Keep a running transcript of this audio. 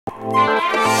So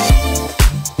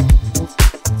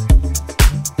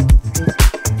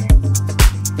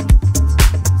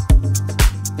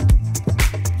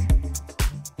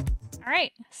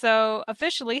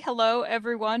officially, hello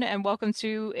everyone, and welcome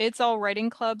to It's All Writing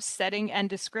Club's setting and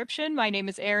description. My name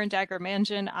is Erin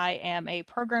Dagger-Manjan. I am a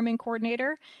programming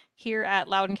coordinator here at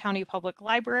Loudoun County Public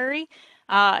Library.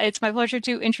 It's my pleasure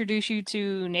to introduce you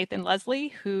to Nathan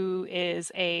Leslie, who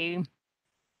is a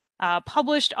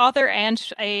published author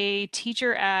and a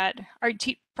teacher at, or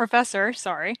professor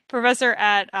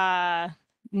at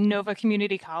Nova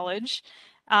Community College.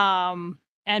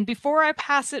 And before I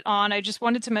pass it on, I just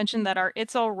wanted to mention that our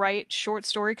It's All Right short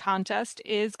story contest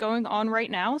is going on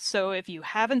right now. So if you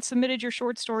haven't submitted your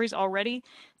short stories already,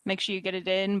 make sure you get it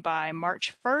in by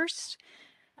March 1st.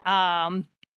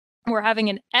 We're having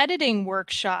an editing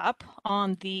workshop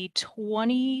on the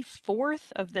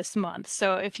 24th of this month.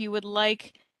 So if you would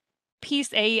like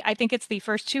piece A, I think it's the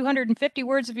first 250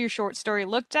 words of your short story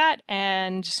looked at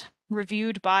and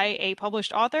reviewed by a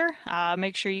published author.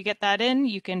 Make sure you get that in.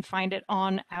 You can find it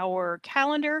on our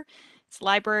calendar. It's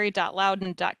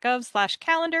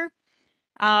library.loudoun.gov/calendar.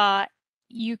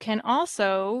 You can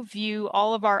also view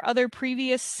all of our other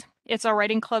previous It's All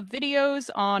Writing Club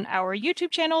videos on our YouTube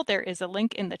channel. There is a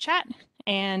link in the chat.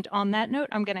 And on that note,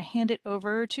 I'm going to hand it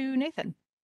over to Nathan.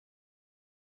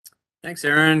 Thanks,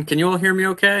 Erin. Can you all hear me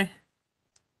okay?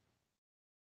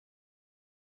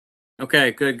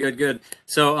 Okay, good.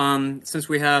 So since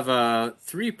we have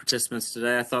 3 participants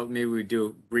today, I thought maybe we'd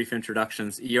do brief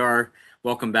introductions. ER,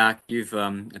 welcome back. You've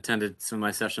attended some of my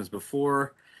sessions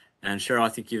before. And Cheryl, I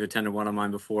think you've attended one of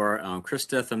mine before.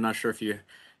 Christeth, I'm not sure if you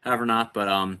have or not,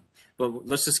 but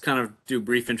let's just kind of do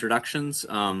brief introductions.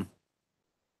 I'll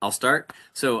start.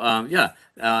 So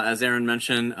as Erin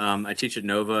mentioned, I teach at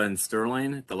Nova in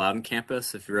Sterling at the Loudoun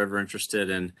campus. If you're ever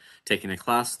interested in taking a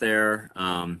class there,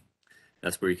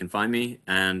 that's where you can find me.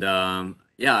 And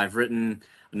I've written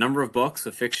a number of books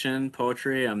of fiction,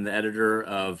 poetry. I'm the editor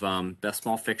of Best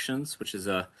Small Fictions, which is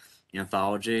an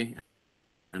anthology.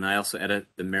 And I also edit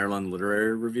the Maryland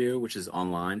Literary Review, which is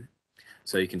online.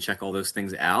 So you can check all those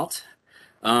things out.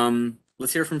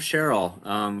 Let's hear from Cheryl.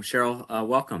 Cheryl,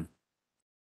 welcome.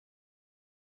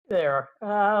 There.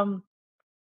 I'm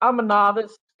a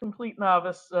novice, complete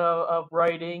novice of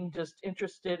writing, just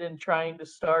interested in trying to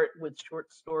start with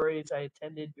short stories. I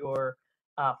attended your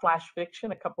flash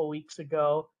fiction a couple weeks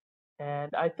ago,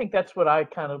 and I think that's what I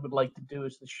kind of would like to do,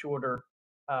 is the shorter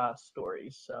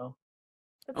stories. So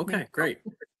okay, great.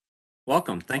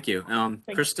 Welcome. Thank you.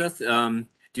 Christeth, do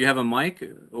you have a mic,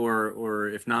 or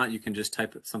if not, you can just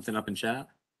type something up in chat?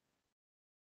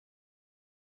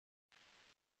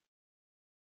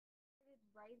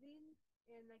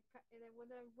 And I want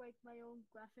to write my own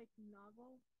graphic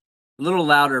novel. A little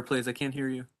louder, please. I can't hear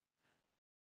you.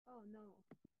 Oh, no.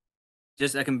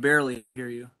 I can barely hear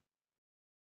you.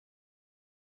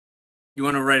 You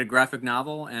want to write a graphic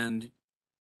novel, and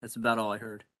that's about all I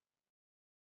heard.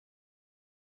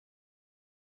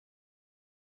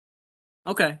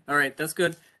 Okay, all right, that's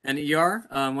good. And ER,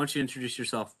 why don't you introduce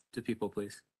yourself to people,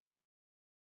 please?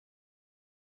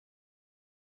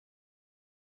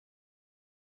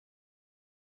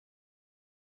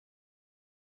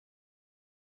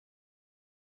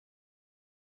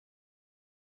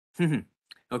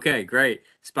 Okay, great.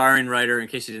 Aspiring writer. In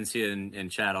case you didn't see it in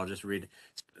chat, I'll just read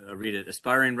it.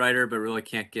 Aspiring writer, but really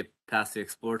can't get past the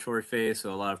exploratory phase,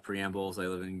 so a lot of preambles. I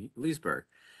live in Leesburg.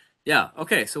 Yeah,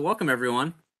 okay, so welcome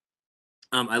everyone.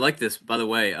 I like this, by the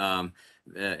way.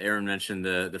 Erin mentioned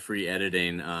the free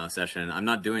editing session. I'm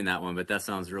not doing that one, but that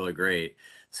sounds really great.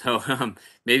 So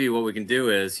maybe what we can do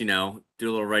is, do a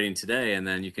little writing today, and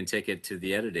then you can take it to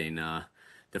the editing,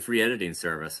 the free editing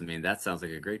service. I mean, that sounds like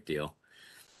a great deal.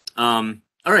 All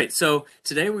right, so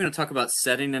today we're going to talk about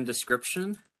setting and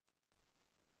description.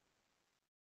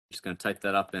 Just going to type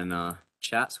that up in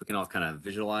chat so we can all kind of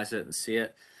visualize it and see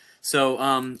it.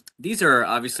 So these are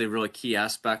obviously really key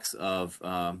aspects of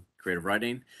creative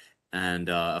writing and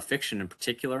fiction in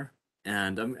particular.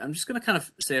 And I'm just going to kind of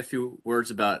say a few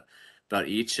words about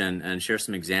each and share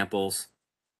some examples.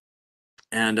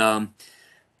 And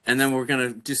then we're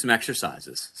going to do some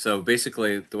exercises. So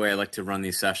basically, the way I like to run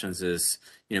these sessions is,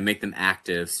 make them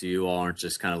active, so you all aren't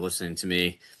just kind of listening to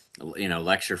me,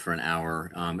 lecture for an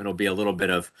hour. It'll be a little bit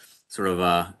of sort of,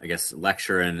 I guess,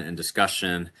 lecture and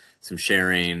discussion, some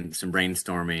sharing, some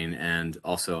brainstorming, and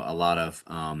also a lot of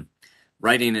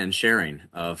writing and sharing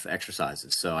of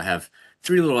exercises. So I have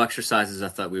 3 little exercises I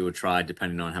thought we would try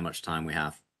depending on how much time we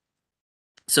have.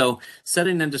 So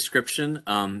setting and description,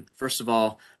 first of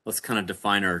all, let's kind of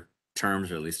define our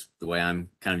terms, or at least the way I'm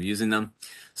kind of using them.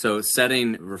 So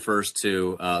setting refers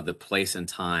to the place and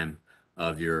time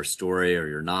of your story or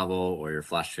your novel or your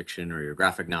flash fiction or your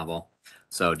graphic novel.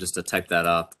 So just to type that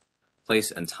up,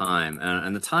 place and time.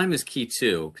 And the time is key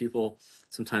too. People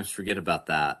sometimes forget about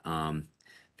that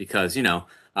because, you know,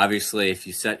 obviously if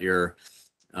you set your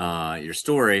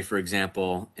story, for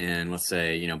example, in, let's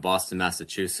say, you know, Boston,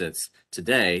 Massachusetts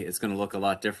today, it's going to look a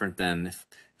lot different than if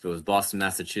it was Boston,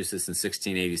 Massachusetts in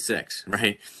 1686,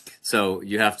 right? So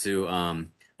you have to,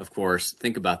 of course,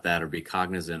 think about that or be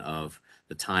cognizant of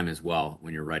the time as well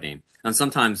when you're writing. And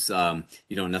sometimes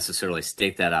you don't necessarily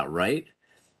state that outright,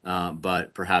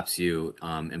 but perhaps you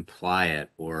imply it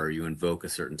or you invoke a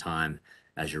certain time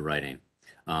as you're writing.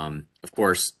 Of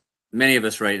course, many of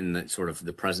us write in the sort of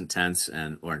the present tense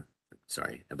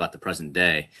about the present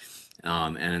day.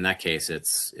 And in that case,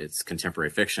 it's contemporary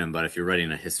fiction. But if you're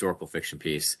writing a historical fiction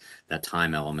piece, that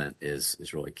time element is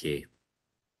really key.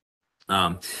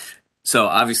 So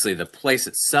obviously the place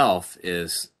itself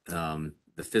is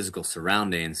the physical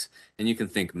surroundings, and you can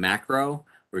think macro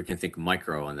or you can think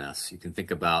micro in this. You can think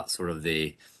about sort of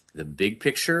the big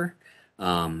picture,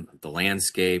 the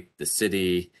landscape, the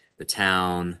city, the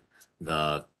town,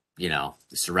 the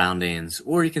surroundings,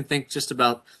 or you can think just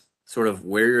about sort of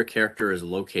where your character is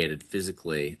located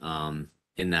physically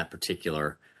in that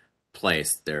particular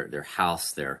place, their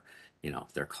house, their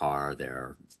car,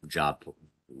 their job,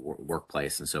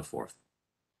 workplace, and so forth.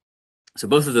 So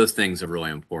both of those things are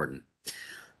really important.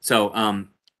 So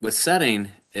with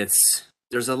setting,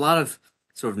 there's a lot of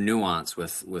sort of nuance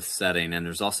with setting, and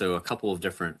there's also a couple of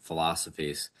different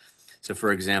philosophies. So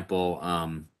for example,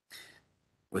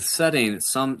 with setting,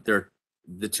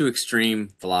 the two extreme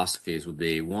philosophies would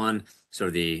be one, sort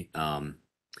of the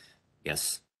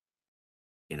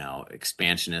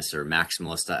expansionist or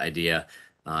maximalist idea,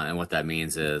 and what that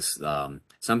means is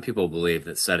some people believe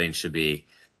that setting should be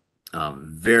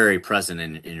very present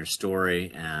in your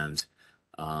story, and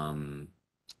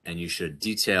you should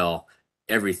detail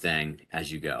everything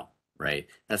as you go, right?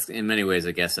 That's, in many ways,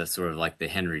 I guess that's sort of like the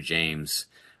Henry James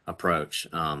approach,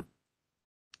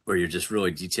 where you're just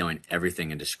really detailing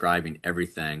everything and describing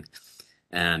everything.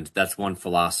 And that's one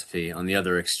philosophy. On the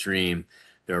other extreme,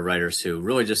 there are writers who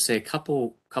really just say a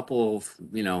couple of,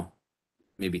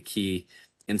 maybe key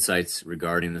insights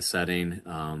regarding the setting,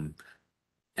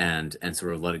 and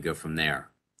sort of let it go from there.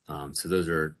 So those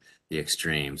are the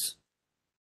extremes.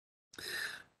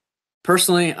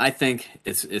 Personally, I think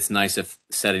it's nice if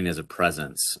setting is a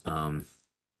presence.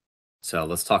 So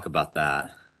let's talk about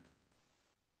that.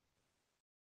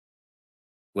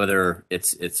 Whether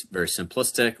it's very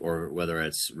simplistic or whether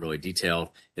it's really detailed,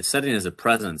 if setting is a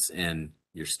presence in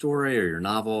your story or your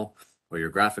novel or your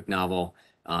graphic novel,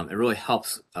 it really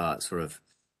helps sort of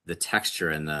the texture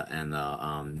and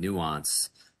the nuance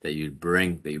that you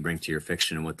bring to your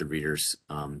fiction and what the readers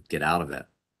get out of it.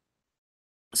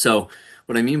 So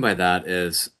what I mean by that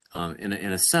is, in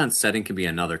a sense, setting can be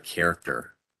another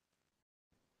character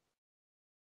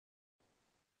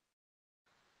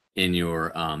in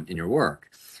your work.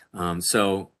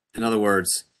 So in other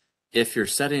words, if your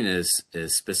setting is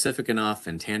specific enough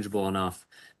and tangible enough,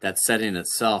 that setting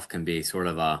itself can be sort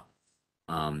of a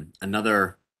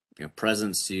another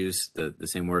presence, to use the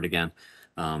same word again,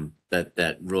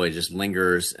 that really just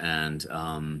lingers and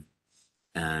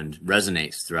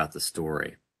resonates throughout the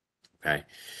story. Okay.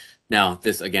 Now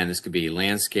this could be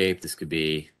landscape. This could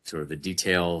be sort of the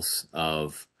details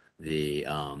of the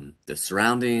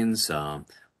surroundings,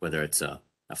 whether it's a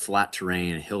flat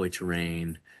terrain, a hilly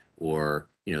terrain, or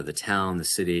the town, the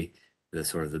city, the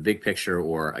sort of the big picture,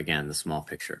 or again the small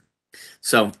picture.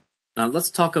 So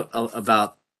let's talk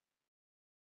about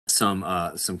some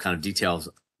kind of details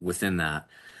within that.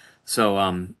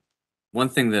 So one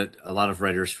thing that a lot of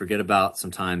writers forget about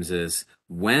sometimes is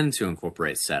when to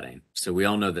incorporate setting. So we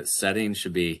all know that setting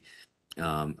should be,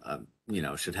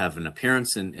 should have an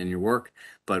appearance in your work,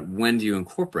 but when do you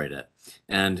incorporate it?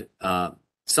 And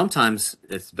sometimes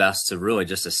it's best to really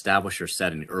just establish your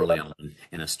setting early on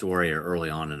in a story or early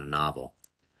on in a novel.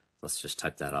 Let's just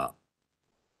type that up.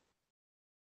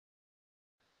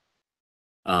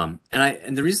 And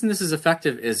the reason this is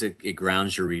effective is it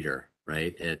grounds your reader,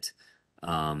 right? It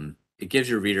gives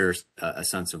your readers a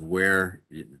sense of where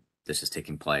this is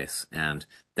taking place, and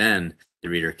then the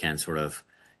reader can sort of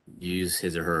use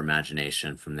his or her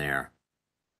imagination from there.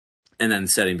 And then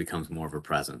setting becomes more of a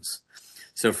presence.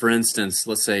 So for instance,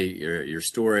 let's say your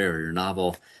story or your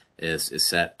novel is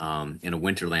set in a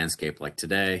winter landscape like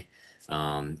today,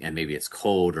 and maybe it's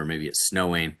cold or maybe it's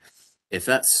snowing. If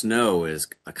that snow is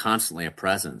constantly a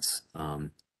presence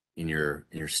in your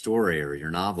story or your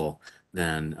novel,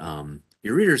 then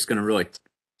your reader is going to really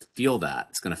feel that.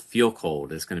 It's going to feel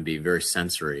cold. It's going to be very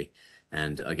sensory,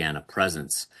 and again, a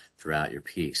presence throughout your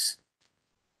piece.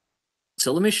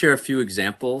 So let me share a few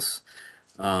examples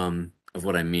of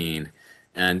what I mean.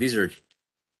 And these are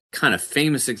kind of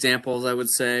famous examples, I would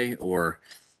say, or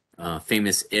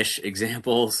famous-ish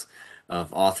examples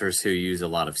of authors who use a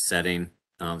lot of setting.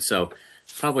 So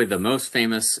probably the most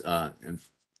famous,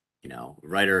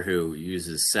 writer who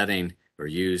uses setting or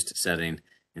used setting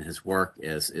in his work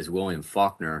is William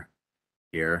Faulkner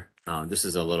here. This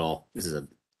is a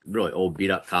really old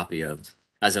beat up copy of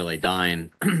As I Lay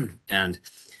Dying. And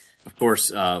of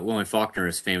course, William Faulkner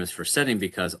is famous for setting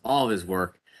because all of his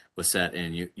work was set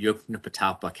in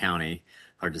Yucatapa County,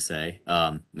 hard to say,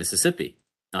 Mississippi,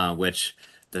 which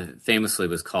famously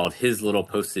was called his little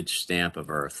postage stamp of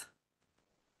Earth.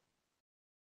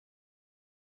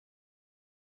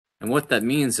 And what that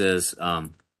means is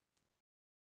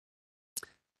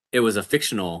it was a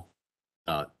fictional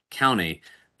county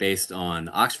based on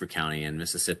Oxford County in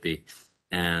Mississippi.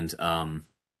 And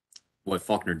what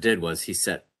Faulkner did was he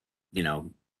set,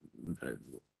 the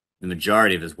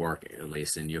majority of his work, at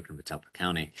least in Yucatapa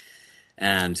County.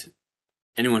 And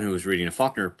anyone who was reading a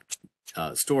Faulkner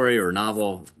story or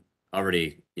novel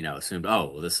already, assumed,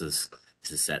 oh, well, this is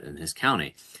set in his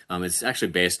county. It's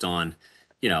actually based on,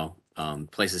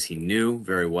 places he knew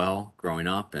very well growing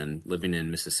up and living in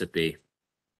Mississippi.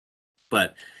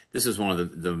 But this is one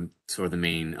of the sort of the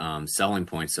main selling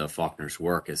points of Faulkner's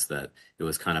work, is that it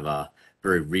was kind of a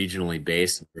very regionally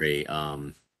based,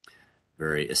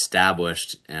 very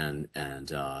established and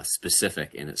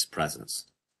specific in its presence.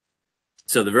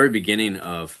 So the very beginning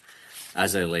of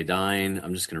As I Lay Dying,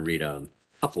 I'm just going to read a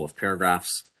couple of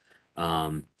paragraphs,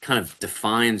 kind of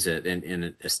defines it and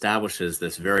it establishes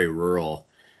this very rural,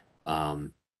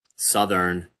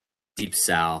 southern, deep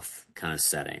south kind of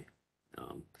setting.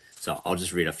 So I'll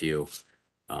just read a few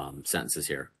sentences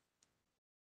here.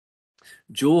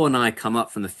 Jewel and I come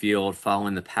up from the field,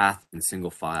 following the path in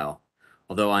single file.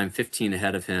 Although I am 15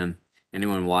 ahead of him,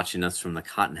 anyone watching us from the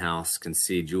cotton house can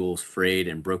see Jewel's frayed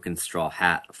and broken straw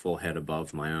hat a full head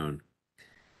above my own.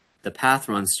 The path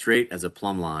runs straight as a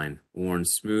plumb line, worn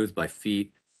smooth by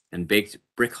feet and baked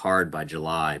brick hard by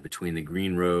July, between the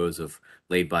green rows of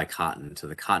laid-by cotton to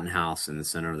the cotton house in the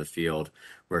center of the field,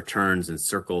 where it turns and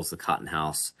circles the cotton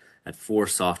house at 4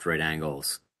 soft right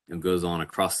angles and goes on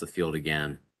across the field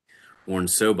again, worn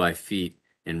so by feet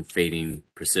in fading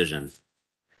precision.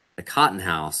 The cotton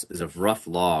house is of rough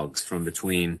logs, from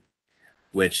between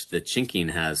which the chinking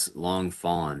has long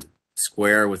fallen,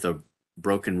 square with a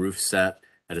broken roof set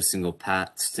at a single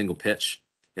pitch.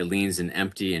 It leans in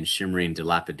empty and shimmering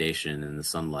dilapidation in the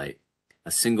sunlight,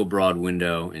 a single broad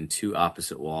window and 2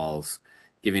 opposite walls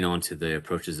giving onto the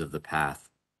approaches of the path.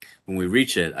 When we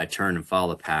reach it, I turn and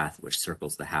follow the path which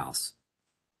circles the house.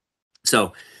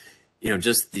 So,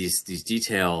 just these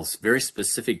details, very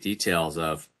specific details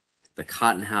of the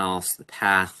cotton house, the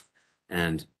path,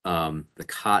 and the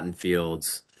cotton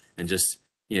fields, and just,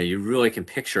 you really can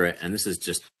picture it. And this is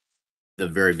just the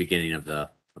very beginning of the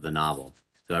novel.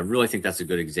 So I really think that's a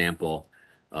good example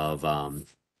of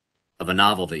a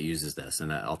novel that uses this.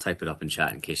 And I'll type it up in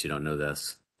chat in case you don't know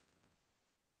this.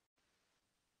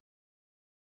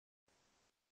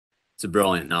 It's a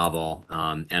brilliant novel,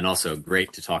 and also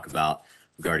great to talk about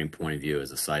regarding point of view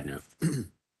as a side note.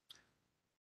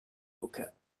 Okay.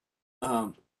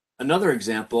 Another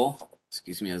example,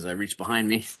 excuse me as I reach behind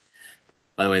me.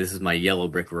 By the way, this is my yellow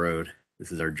brick road.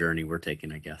 This is our journey we're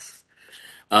taking, I guess.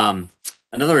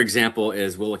 Another example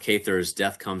is Willa Cather's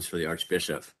Death Comes for the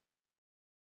Archbishop.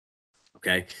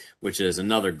 Okay, which is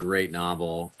another great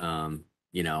novel,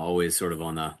 always sort of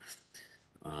on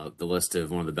the list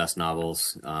of one of the best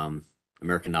novels,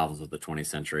 American novels of the 20th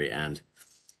century. And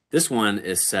this one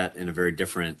is set in a very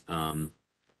different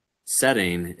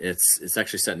setting. It's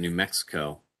actually set in New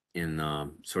Mexico, in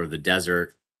sort of the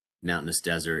desert, mountainous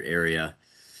desert area.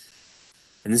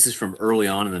 And this is from early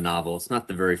on in the novel. It's not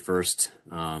the very first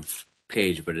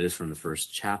page, but it is from the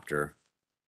first chapter.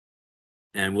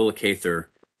 And Willa Cather,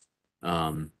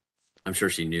 I'm sure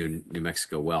she knew New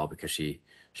Mexico well, because she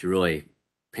really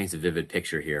paints a vivid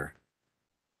picture here.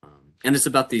 And it's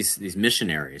about these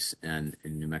missionaries in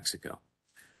New Mexico.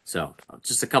 So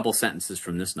just a couple sentences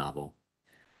from this novel.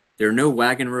 There are no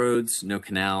wagon roads, no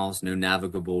canals, no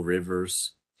navigable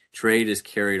rivers. Trade is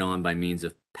carried on by means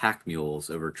of pack mules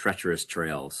over treacherous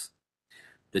trails.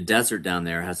 The desert down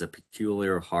there has a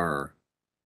peculiar horror.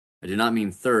 I do not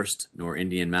mean thirst, nor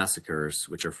Indian massacres,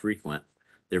 which are frequent.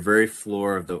 Their very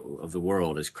floor of the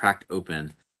world is cracked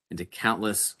open into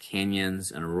countless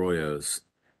canyons and arroyos,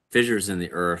 fissures in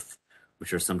the earth,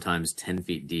 which are sometimes 10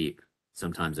 feet deep,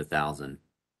 sometimes 1,000.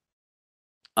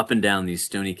 Up and down these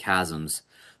stony chasms,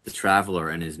 the traveler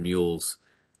and his mules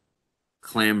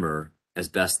clamber as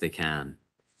best they can,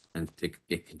 and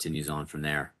it continues on from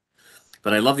there.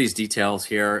 But I love these details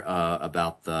here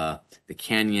about the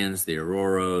canyons, the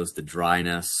auroras, the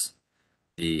dryness,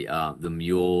 the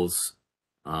mules,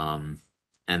 and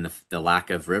the lack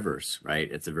of rivers.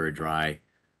 Right, it's a very dry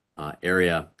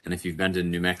area, and if you've been to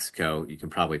New Mexico, you can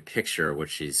probably picture what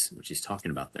she's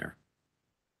talking about there.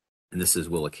 And this is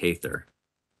Willa Cather.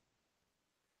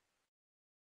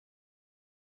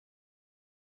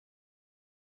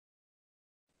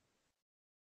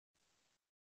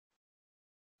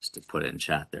 Just to put it in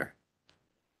chat there.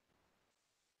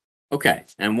 Okay,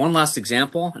 and one last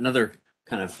example, another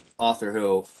kind of author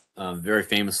who very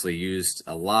famously used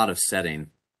a lot of setting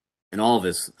in all of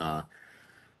his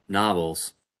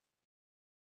novels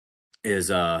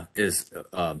is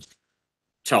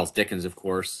Charles Dickens, of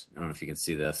course. I don't know if you can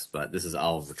see this, but this is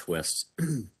Oliver Twist.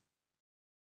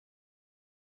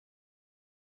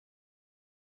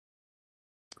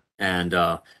 And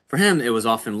for him, it was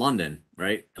often London,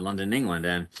 right? London, England,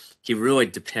 and he really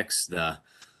depicts the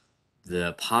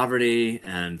poverty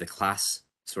and the class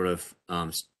sort of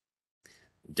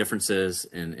differences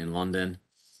in London,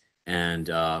 and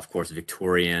of course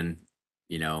Victorian,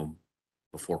 you know,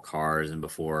 before cars and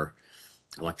before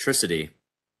electricity.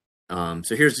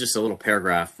 So here's just a little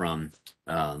paragraph from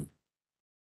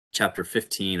chapter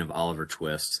 15 of Oliver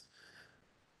Twist,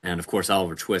 and of course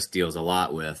Oliver Twist deals a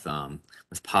lot with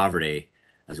poverty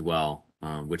as well,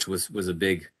 which was a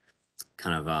big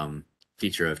kind of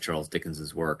feature of Charles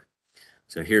Dickens's work.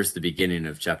 So here's the beginning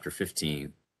of chapter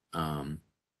 15.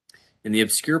 In the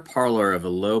obscure parlor of a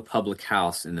low public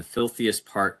house in the filthiest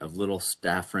part of Little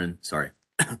Saffron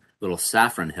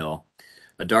Hill,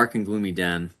 a dark and gloomy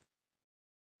den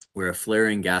where a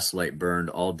flaring gaslight burned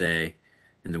all day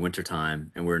in the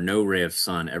wintertime and where no ray of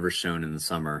sun ever shone in the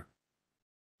summer,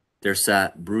 there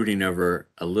sat, brooding over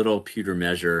a little pewter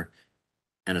measure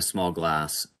and a small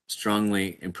glass,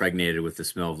 strongly impregnated with the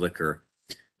smell of liquor,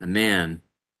 a man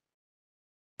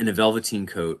in a velveteen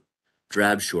coat,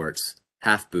 drab shorts,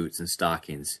 half boots, and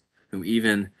stockings, whom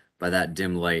even by that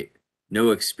dim light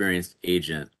no experienced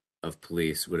agent of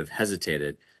police would have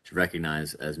hesitated to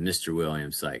recognize as Mr.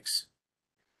 William Sykes.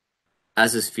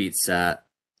 At his feet sat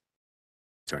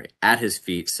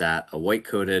a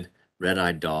white-coated,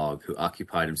 red-eyed dog who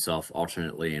occupied himself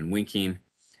alternately in winking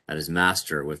at his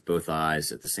master with both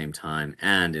eyes at the same time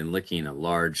and in licking a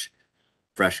large,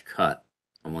 fresh cut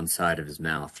on one side of his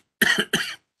mouth,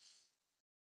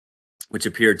 which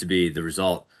appeared to be the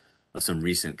result of some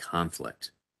recent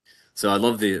conflict. So I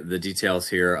love the details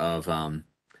here of,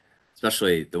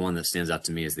 especially the one that stands out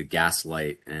to me is the gas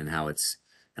light and how it's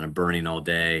kind of burning all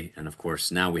day. And of course,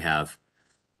 now we have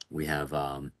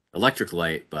electric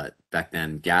light, but back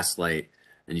then gas light,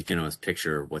 and you can almost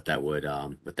picture what that would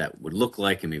look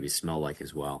like and maybe smell like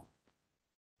as well.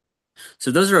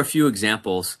 So those are a few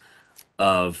examples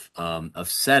of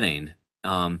setting.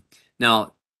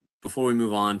 Now, before we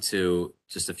move on to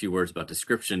just a few words about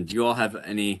description, do you all have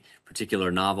any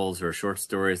particular novels or short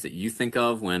stories that you think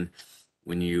of when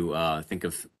you think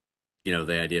of, you know,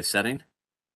 the idea of setting?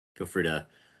 Feel free to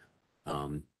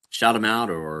shout them out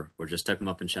or just type them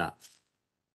up in chat.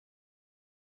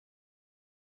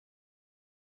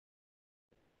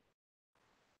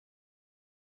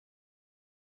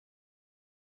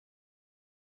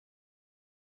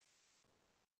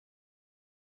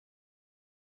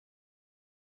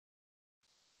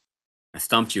 I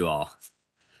stumped you all.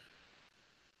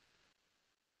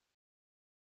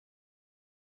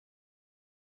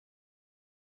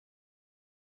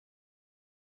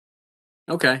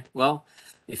 Okay, well,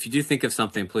 if you do think of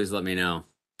something, please let me know.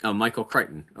 Oh, Michael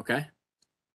Crichton, okay.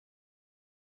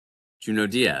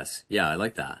 Junot Diaz, yeah, I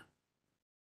like that.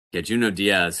 Yeah, Junot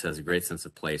Diaz has a great sense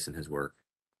of place in his work.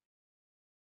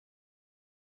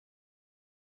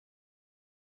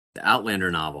 The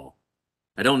Outlander novel.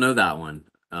 I don't know that one,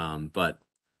 but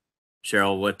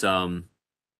Cheryl,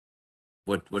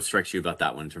 what strikes you about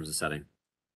that one in terms of setting?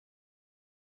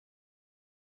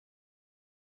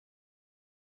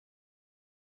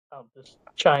 I'll just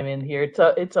chime in here.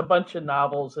 It's a bunch of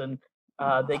novels, and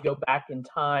they go back in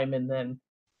time, and then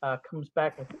comes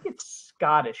back. I think it's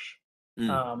Scottish.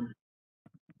 In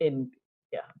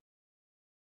yeah.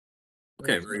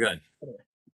 Okay, very good.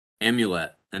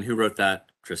 Amulet. And who wrote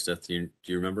that, Krista? Do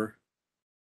you remember?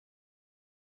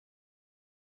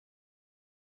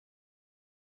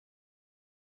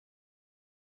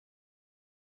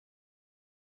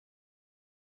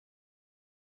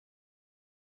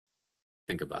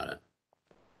 Think about it.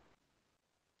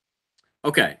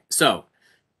 Okay, so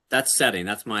that's setting.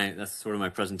 That's sort of my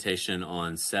presentation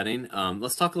on setting.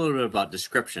 Let's talk a little bit about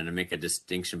description and make a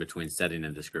distinction between setting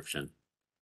and description.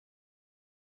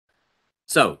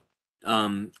 So,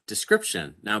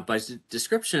 description. Now, by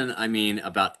description, I mean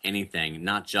about anything,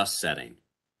 not just setting.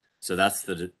 So that's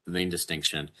the main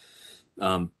distinction.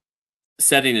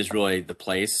 Setting is really the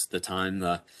place, the time,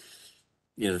 the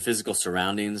physical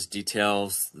surroundings,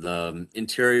 details, the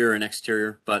interior and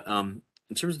exterior. But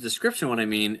in terms of description, what I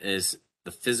mean is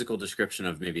the physical description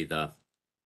of maybe the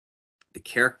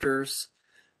characters,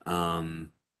 the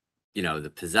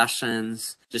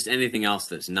possessions, just anything else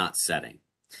that's not setting.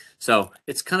 So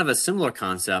it's kind of a similar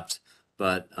concept,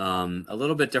 but a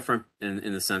little bit different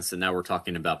in the sense that now we're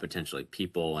talking about potentially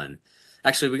people. And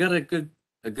actually, we got a good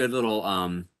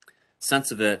little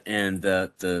sense of it in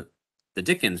the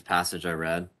Dickens passage I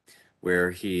read,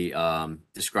 where he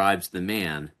describes the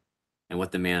man and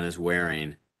what the man is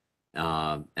wearing,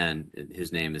 and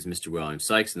his name is Mr. William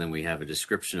Sykes, and then we have a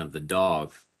description of the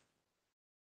dog.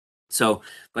 So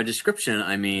by description,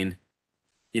 I mean,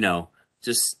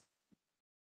 just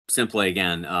simply,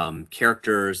 again,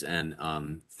 characters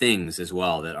and things as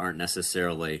well that aren't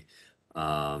necessarily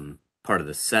part of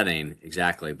the setting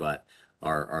exactly, but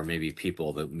are maybe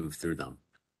people that move through them.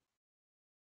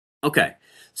 Okay,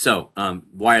 so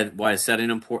why is setting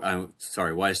important?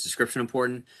 Why is description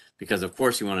important? Because of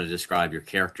course you want to describe your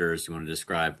characters, you want to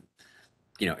describe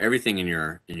everything in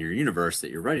your universe that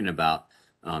you're writing about,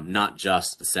 not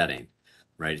just the setting,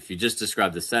 right? If you just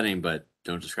describe the setting but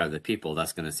don't describe the people,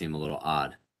 that's going to seem a little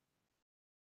odd.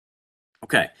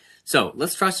 Okay, so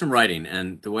let's try some writing,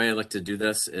 and the way I like to do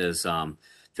this is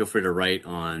feel free to write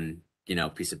on a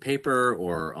piece of paper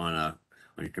or on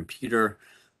your computer,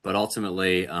 but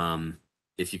ultimately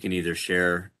if you can either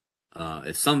share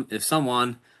if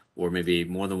someone or maybe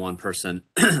more than one person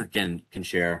can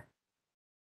share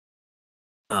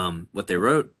what they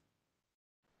wrote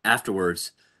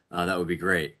afterwards, that would be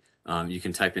great. You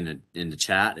can type into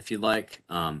chat if you'd like.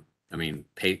 Copy and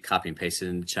paste it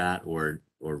into chat or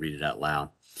read it out loud.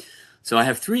 So I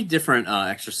have 3 different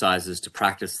exercises to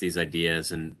practice these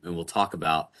ideas, and we'll talk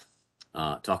about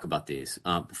these.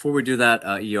 Before we do that,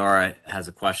 ER has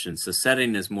a question. So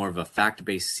setting is more of a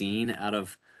fact-based scene out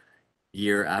of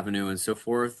year, avenue, and so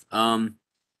forth.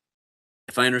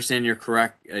 If I understand your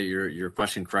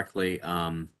question correctly, I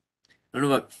don't know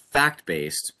about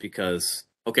fact-based because,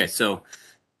 okay, so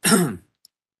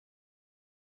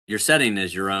your setting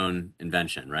is your own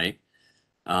invention, right?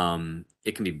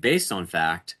 It can be based on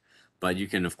fact, but you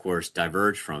can, of course,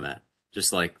 diverge from it,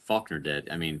 just like Faulkner did.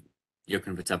 I mean,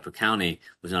 Yokneam County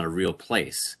was not a real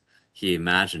place. He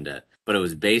imagined it, but it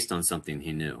was based on something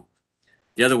he knew.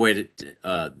 The other way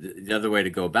to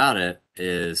go about it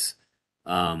is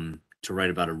to write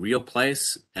about a real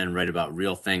place and write about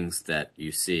real things that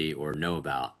you see or know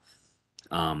about.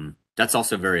 That's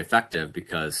also very effective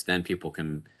because then people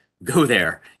can go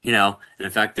there, and in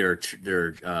fact, they're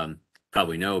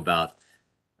probably know about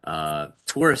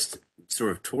tourist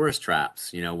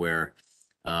traps, where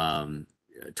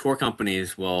tour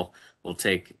companies will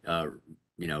take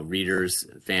readers,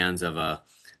 fans of a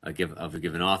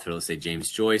given author, let's say James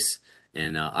Joyce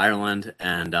in Ireland,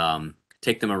 and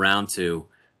take them around to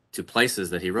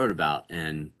places that he wrote about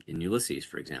in Ulysses,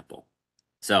 for example.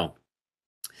 So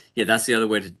yeah, that's the other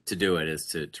way to do it, is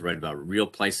to write about real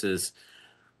places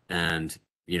and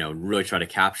really try to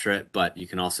capture it, but you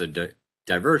can also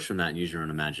diverge from that and use your own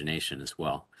imagination as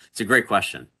well. It's a great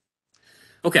question.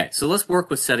 Okay, so let's work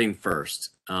with setting first.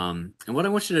 And what I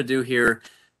want you to do here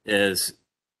is,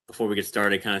 before we get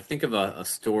started, kind of think of a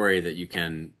story that you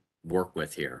can work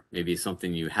with here. Maybe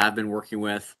something you have been working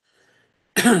with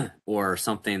or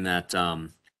something that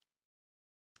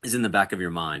is in the back of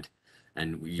your mind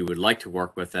and you would like to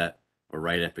work with it or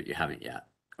write it, but you haven't yet.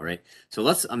 All right, so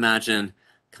let's imagine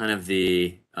kind of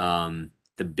the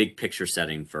big picture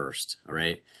setting first. All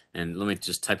right, and let me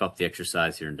just type up the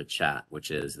exercise here into chat, which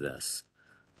is this.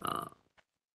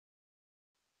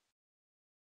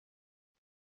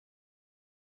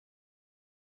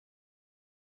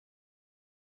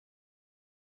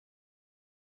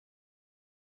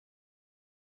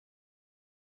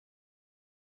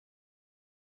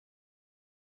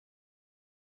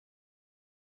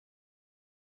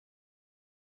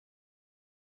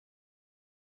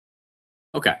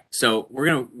 Okay, so we're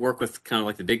going to work with kind of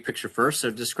like the big picture first.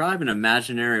 So describe an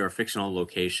imaginary or fictional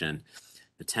location,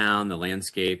 the town, the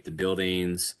landscape, the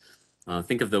buildings.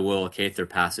 Think of the Willa Cather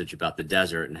passage about the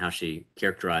desert and how she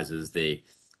characterizes the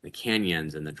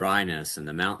canyons and the dryness and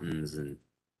the mountains and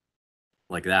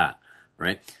like that,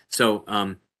 right?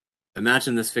 So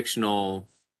imagine this fictional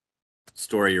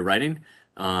story you're writing,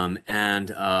 and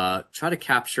try to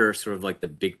capture sort of like the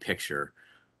big picture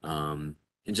in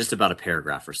just about a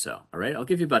paragraph or so. All right, I'll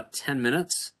give you about 10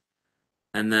 minutes,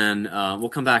 and then we'll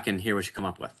come back and hear what you come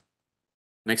up with.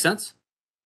 Make sense?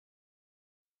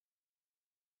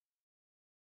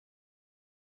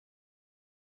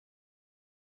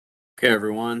 Okay,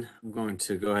 everyone, I'm going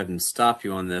to go ahead and stop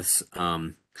you on this,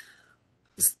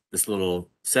 this little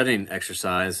setting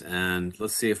exercise, and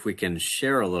let's see if we can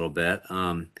share a little bit.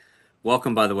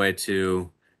 Welcome, by the way,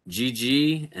 to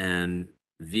GG and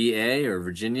VA or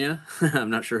Virginia. I'm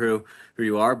not sure who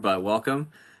you are, but welcome.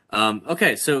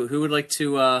 Okay, so who would like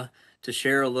to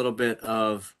share a little bit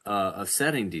of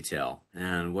setting detail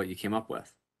and what you came up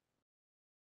with?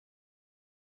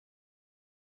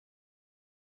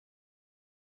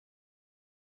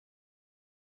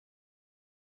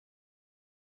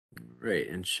 Great,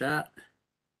 in chat,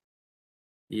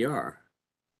 ER.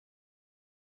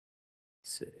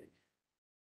 Let's see,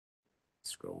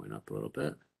 scrolling up a little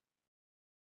bit.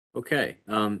 Okay,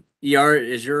 ER,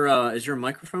 is your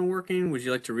microphone working? Would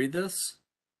you like to read this?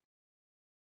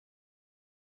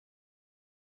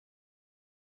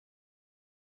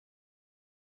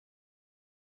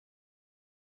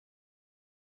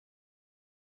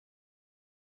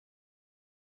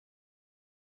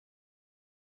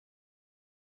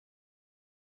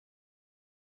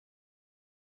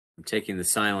 I'm taking the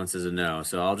silence as a no,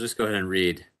 so I'll just go ahead and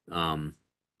read a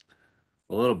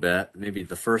little bit, maybe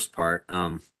the first part.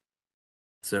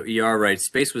 So ER writes,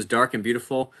 space was dark and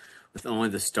beautiful with only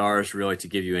the stars really to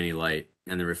give you any light,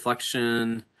 and the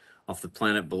reflection off the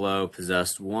planet below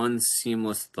possessed one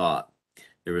seamless thought.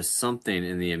 There was something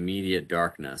in the immediate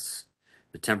darkness.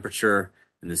 The temperature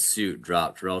in the suit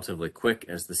dropped relatively quick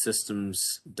as the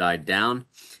systems died down,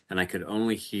 and I could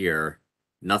only hear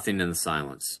nothing in the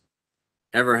silence.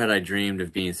 Ever had I dreamed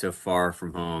of being so far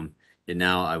from home, yet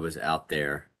now I was out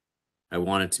there. I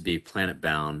wanted to be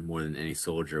planet-bound more than any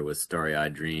soldier with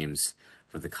starry-eyed dreams,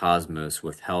 for the cosmos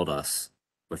withheld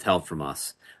from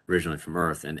us, originally from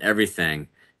Earth, and everything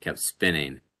kept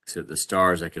spinning, so that the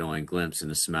stars I could only glimpse in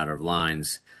a smatter of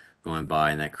lines going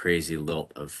by, and that crazy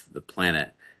lilt of the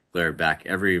planet glared back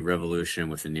every revolution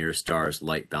with the nearest star's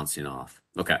light bouncing off.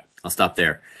 Okay, I'll stop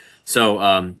there. So,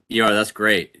 ER, that's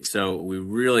great. So we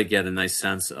really get a nice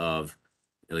sense of,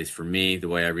 at least for me, the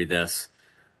way I read this,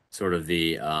 sort of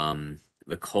the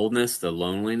coldness, the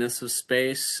loneliness of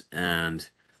space, and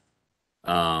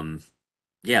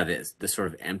yeah, the sort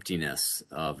of emptiness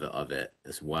of it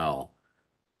as well.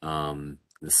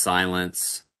 The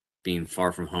silence, being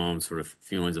far from home, sort of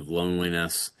feelings of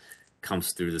loneliness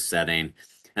comes through the setting.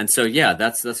 And so, yeah,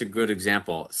 that's a good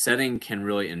example. Setting can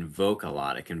really invoke a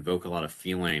lot. It can invoke a lot of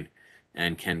feeling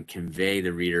and can convey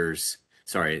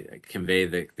convey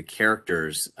the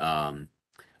character's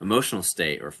emotional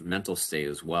state or mental state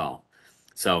as well.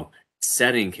 So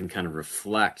setting can kind of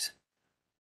reflect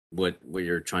what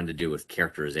you're trying to do with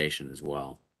characterization as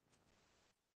well.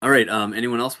 All right,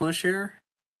 anyone else want to share?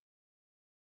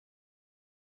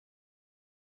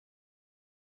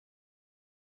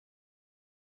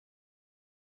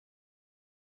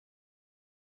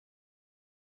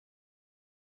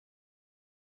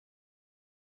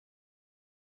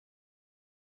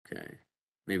 Okay,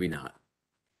 maybe not.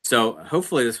 So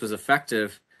hopefully this was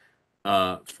effective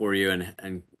for you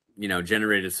and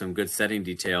generated some good setting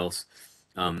details.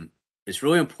 It's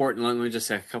really important. Let me just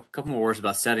say a couple more words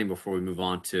about setting before we move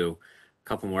on to a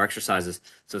couple more exercises.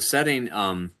 So setting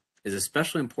is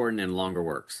especially important in longer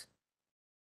works,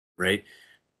 right?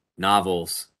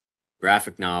 Novels,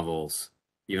 graphic novels,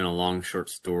 even a long short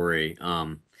story,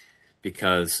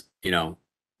 because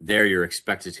there you're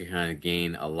expected to kind of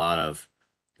gain a lot of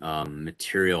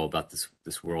material about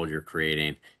this world you're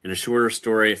creating. In a shorter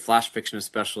story, flash fiction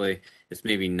especially, it's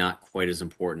maybe not quite as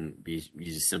important because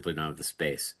you just simply don't have the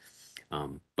space.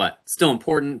 But still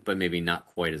important, but maybe not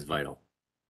quite as vital.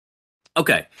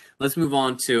 Okay, let's move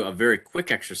on to a very quick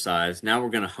exercise. Now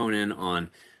we're going to hone in on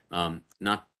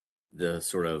not the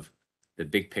sort of the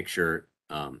big picture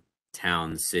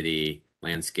town, city,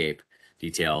 landscape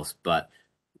details, but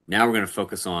now we're going to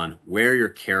focus on where your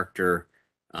character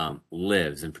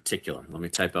lives in particular. Let me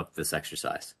type up this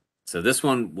exercise. So this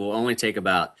one will only take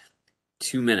about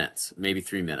 2 minutes, maybe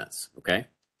 3 minutes. Okay,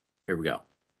 here we go.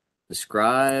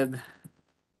 Describe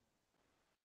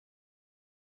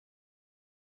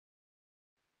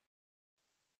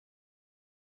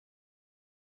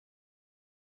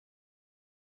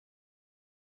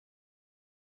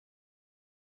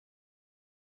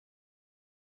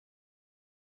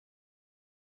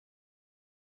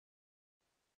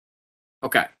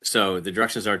Okay, so the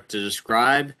directions are to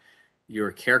describe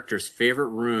your character's favorite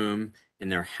room in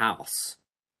their house.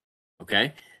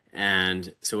 Okay?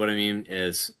 And so what I mean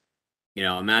is,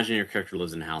 imagine your character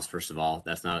lives in a house, first of all.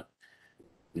 That's not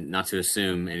to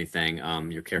assume anything.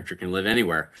 Your character can live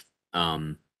anywhere.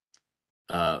 But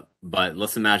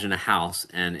let's imagine a house,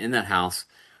 and in that house,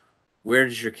 where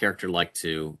does your character like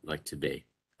to be?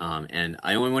 And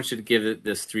I only want you to give it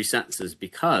this 3 sentences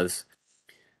because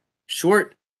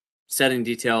short setting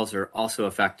details are also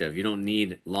effective. You don't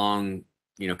need long,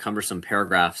 cumbersome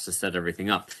paragraphs to set everything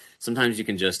up. Sometimes you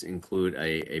can just include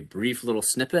a brief little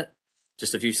snippet,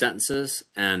 just a few sentences,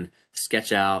 and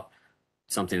sketch out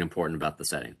something important about the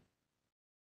setting.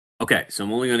 Okay, so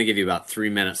I'm only going to give you about 3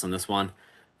 minutes on this one.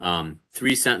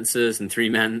 3 sentences in 3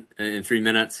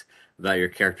 minutes about your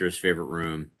character's favorite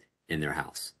room in their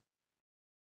house.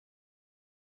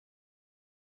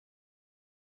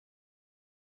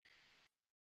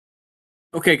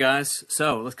 Okay, guys,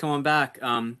 so let's come on back.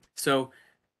 So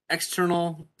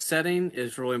external setting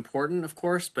is really important, of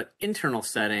course, but internal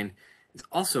setting is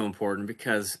also important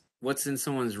because what's in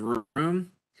someone's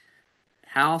room,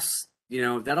 house,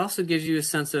 that also gives you a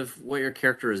sense of what your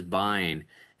character is buying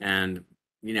and,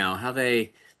 how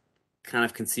they kind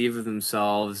of conceive of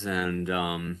themselves, and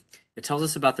it tells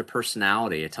us about their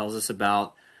personality. It tells us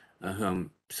about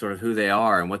sort of who they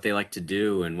are and what they like to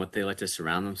do and what they like to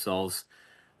surround themselves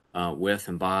with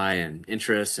and by, and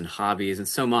interests and hobbies and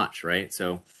so much, right?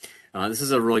 So this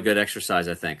is a really good exercise,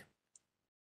 I think.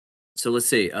 So let's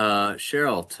see.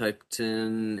 Cheryl typed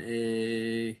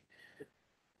in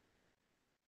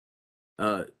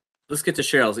let's get to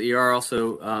Cheryl's. ER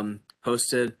also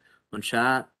posted on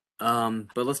chat.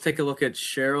 But let's take a look at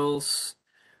Cheryl's.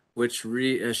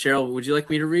 Cheryl, would you like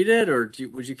me to read it, or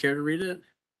would you care to read it?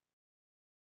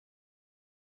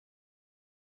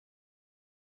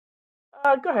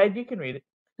 Go ahead, you can read it.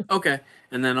 Okay,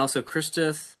 and then also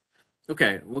Christoph.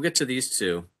 Okay, we'll get to these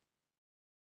 2.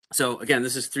 So again,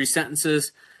 this is 3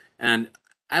 sentences, and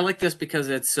I like this because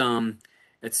it's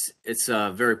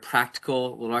a very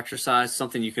practical little exercise,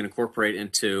 something you can incorporate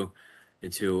into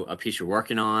a piece you're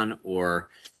working on, or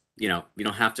you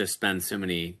don't have to spend so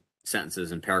many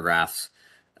sentences and paragraphs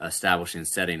establishing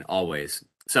setting always.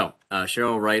 So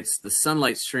Cheryl writes, the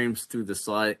sunlight streams through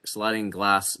the sliding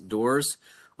glass doors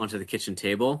onto the kitchen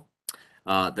table.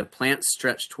 The plants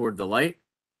stretch toward the light.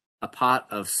 A pot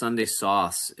of Sunday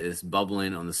sauce is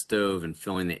bubbling on the stove and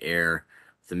filling the air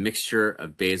with a mixture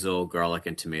of basil, garlic,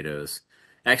 and tomatoes.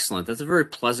 Excellent. That's a very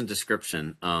pleasant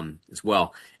description as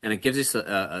well. And it gives us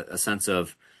a sense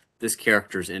of this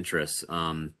character's interests.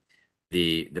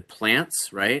 The plants,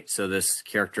 right? So this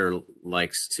character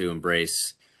likes to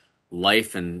embrace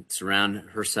life and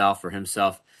surround herself or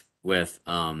himself with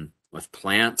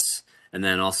plants. And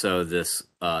then also this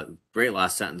great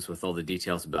last sentence with all the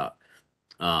details about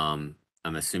I'm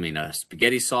assuming a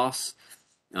spaghetti sauce,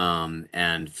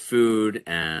 and food,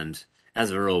 and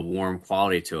has a real warm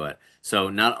quality to it. So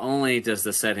not only does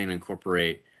the setting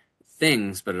incorporate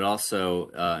things, but it also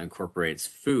incorporates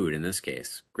food in this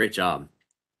case. Great job.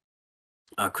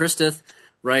 Christoph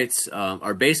writes,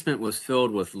 our basement was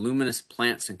filled with luminous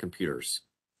plants and computers.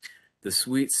 The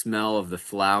sweet smell of the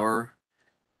flower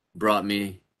brought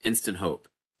me instant hope.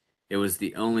 It was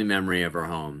the only memory of our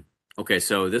home. Okay,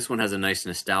 so this one has a nice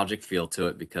nostalgic feel to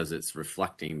it because it's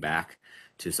reflecting back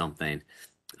to something.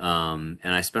 And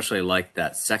I especially like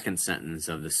that second sentence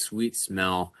of the sweet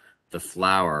smell, the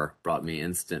flower brought me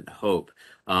instant hope.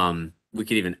 We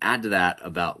could even add to that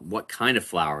about what kind of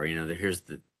flower, here's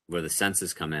where the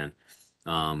senses come in.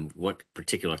 What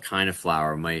particular kind of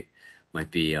flower might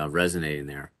be resonating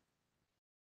there.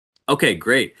 Okay,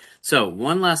 great. So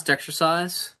one last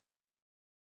exercise.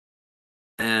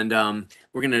 And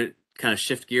we're going to kind of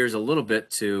shift gears a little bit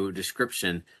to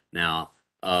description now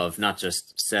of not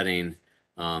just setting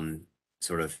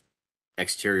sort of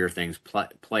exterior things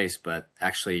place, but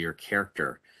actually your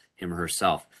character, him or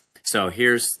herself. So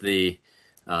here's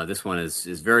this one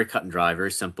is very cut and dry,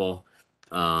 very simple.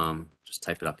 Just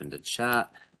type it up into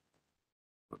chat.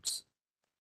 Oops.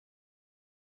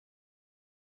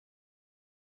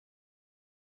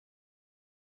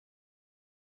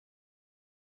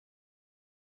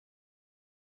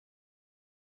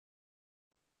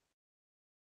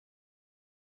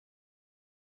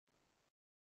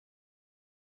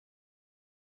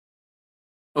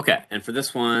 Okay, and for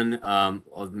this one,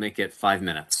 I'll make it 5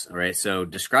 minutes. All right, so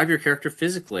describe your character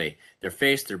physically, their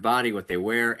face, their body, what they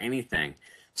wear, anything.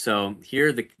 So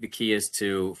here the key is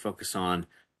to focus on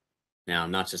now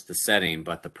not just the setting,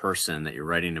 but the person that you're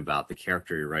writing about, the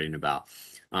character you're writing about.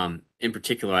 In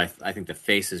particular, I think the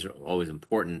face is always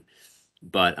important.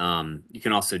 but you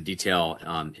can also detail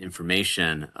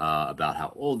information about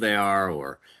how old they are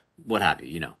or what have you.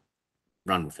 You know,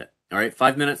 run with it. All right,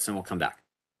 5 minutes, and we'll come back.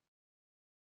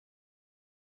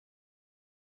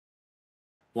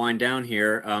 Wind down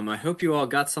here. I hope you all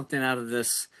got something out of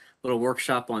this little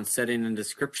workshop on setting and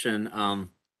description.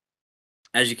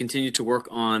 As you continue to work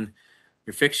on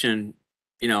your fiction,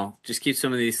 you know, just keep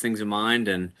some of these things in mind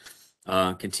and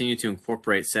continue to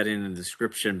incorporate setting and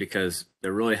description because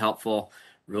they're really helpful.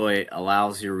 Really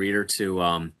allows your reader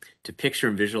to picture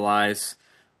and visualize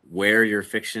where your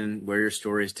fiction, where your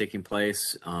story is taking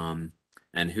place, and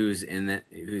who's in it.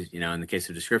 Who's, you know, in the case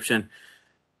of description,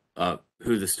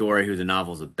 who the story, who the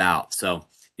novel is about. So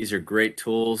these are great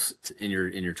tools in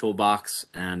your toolbox.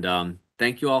 And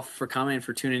thank you all for coming,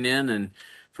 for tuning in, and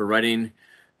for writing.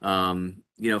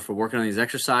 You know, for working on these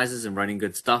exercises and writing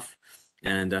good stuff.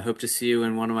 And I hope to see you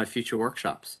in one of my future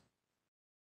workshops.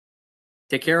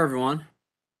 Take care, everyone.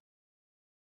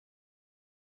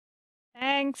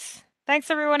 Thanks.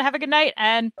 Thanks, everyone. Have a good night.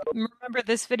 And remember,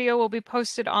 this video will be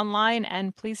posted online,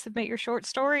 and please submit your short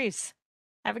stories.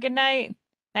 Have a good night.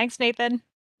 Thanks, Nathan.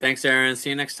 Thanks, Aaron. See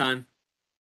you next time.